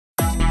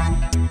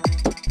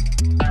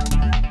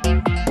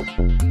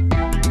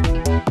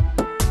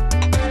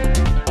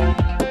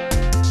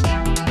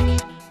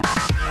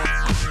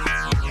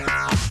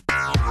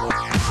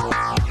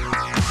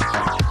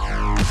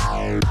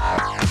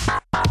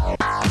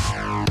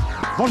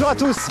Bonjour à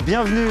tous,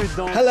 bienvenue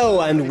dans... Hello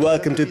and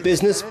welcome to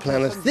Business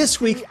Planet. This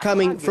week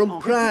coming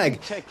from Prague.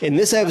 In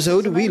this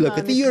episode we look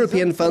at the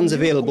European funds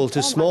available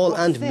to small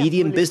and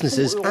medium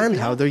businesses and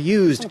how they're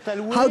used.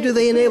 How do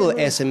they enable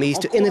SMEs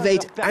to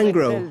innovate and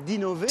grow?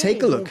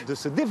 Take a look.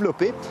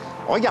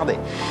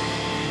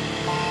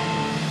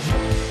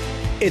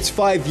 It's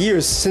 5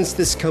 years since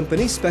this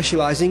company,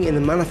 specialising in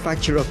the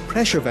manufacture of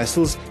pressure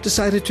vessels,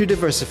 decided to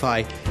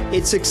diversify.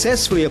 It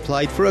successfully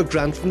applied for a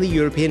grant from the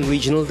European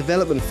Regional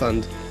Development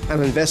Fund,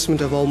 an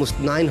investment of almost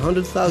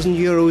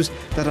 €900,000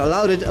 that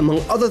allowed it, among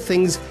other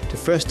things, to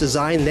first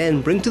design,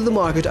 then bring to the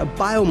market a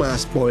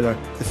biomass boiler,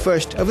 the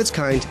first of its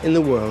kind in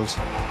the world.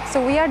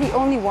 So we are the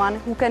only one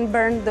who can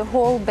burn the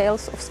whole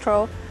bales of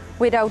straw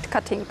without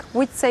cutting,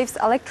 which saves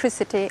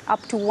electricity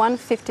up to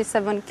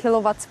 157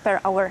 kilowatts per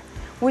hour,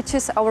 which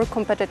is our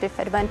competitive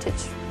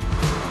advantage.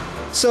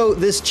 So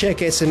this Czech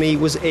SME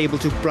was able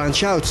to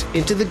branch out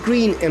into the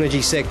green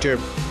energy sector.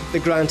 The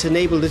grant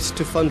enabled it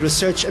to fund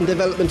research and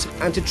development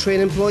and to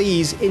train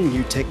employees in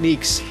new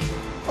techniques.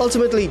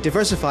 Ultimately,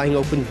 diversifying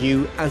opened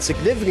new and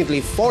significantly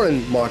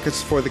foreign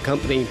markets for the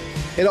company.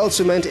 It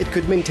also meant it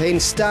could maintain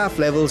staff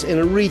levels in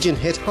a region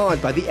hit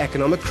hard by the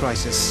economic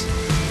crisis.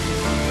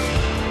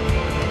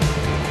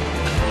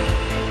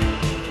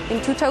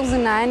 In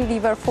 2009, we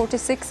were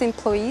 46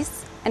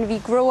 employees, and we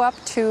grew up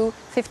to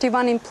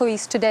 51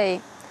 employees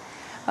today,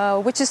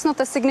 which is not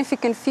a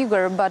significant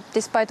figure, but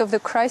despite of the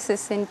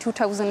crisis in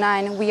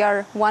 2009, we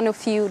are one of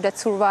few that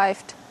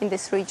survived in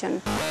this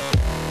region.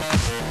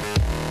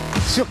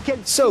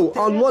 So,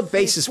 on what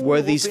basis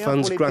were these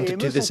funds granted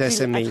to this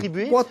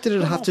SME? What did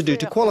it have to do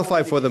to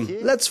qualify for them?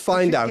 Let's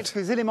find out.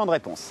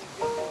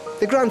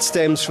 The grant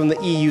stems from the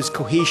EU's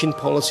Cohesion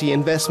Policy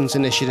Investments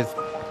Initiative.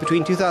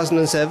 Between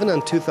 2007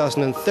 and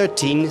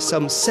 2013,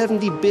 some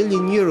 €70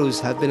 billion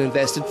have been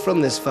invested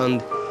from this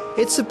fund.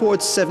 It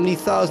supports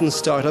 70,000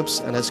 startups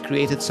and has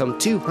created some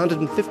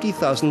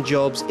 250,000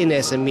 jobs in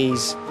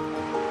SMEs.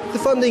 The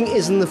funding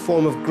is in the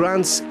form of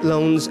grants,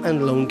 loans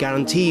and loan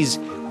guarantees,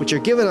 which are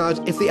given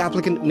out if the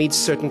applicant meets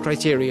certain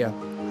criteria.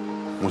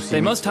 They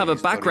must have a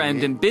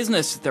background in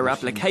business, their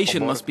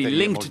application must be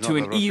linked to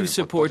an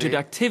EU-supported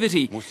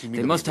activity,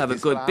 they must have a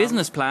good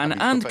business plan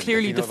and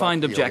clearly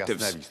defined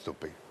objectives.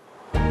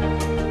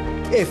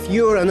 If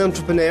you're an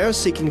entrepreneur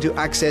seeking to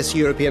access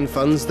European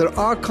funds, there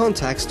are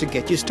contacts to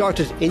get you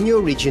started in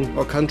your region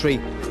or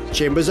country.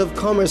 Chambers of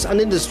Commerce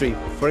and Industry,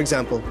 for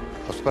example.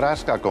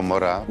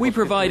 We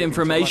provide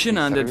information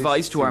and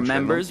advice to our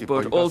members,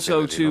 but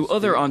also to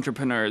other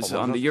entrepreneurs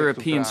on the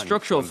European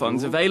structural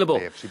funds available.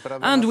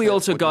 And we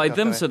also guide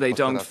them so they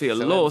don't feel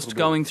lost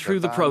going through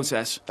the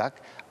process.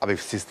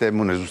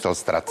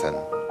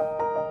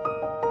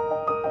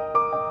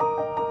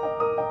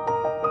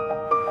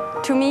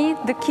 To me,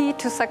 the key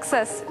to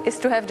success is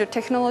to have the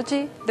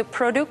technology, the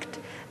product,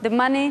 the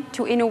money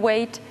to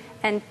innovate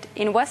and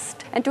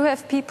invest, and to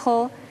have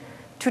people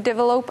to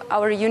develop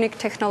our unique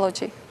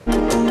technology.